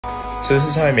So this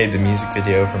is how I made the music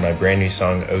video for my brand new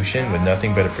song Ocean with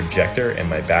nothing but a projector and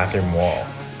my bathroom wall.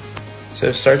 So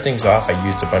to start things off, I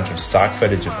used a bunch of stock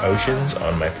footage of oceans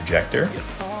on my projector.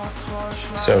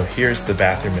 So here's the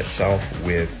bathroom itself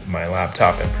with my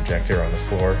laptop and projector on the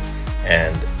floor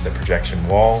and the projection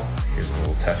wall. Here's a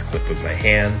little test clip with my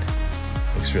hand.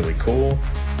 Looks really cool.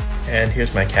 And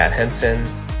here's my cat Henson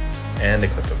and a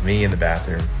clip of me in the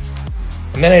bathroom.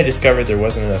 And then I discovered there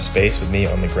wasn't enough space with me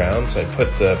on the ground, so I put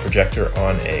the projector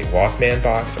on a Walkman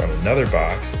box, on another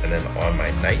box, and then on my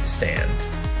nightstand.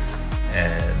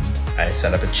 And I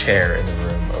set up a chair in the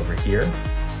room over here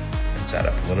and sat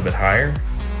up a little bit higher.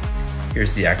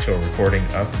 Here's the actual recording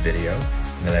of the video.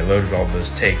 And then I loaded all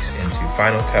those takes into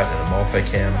Final Cut and a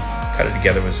multicam, cut it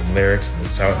together with some lyrics, and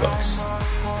this is how it looks.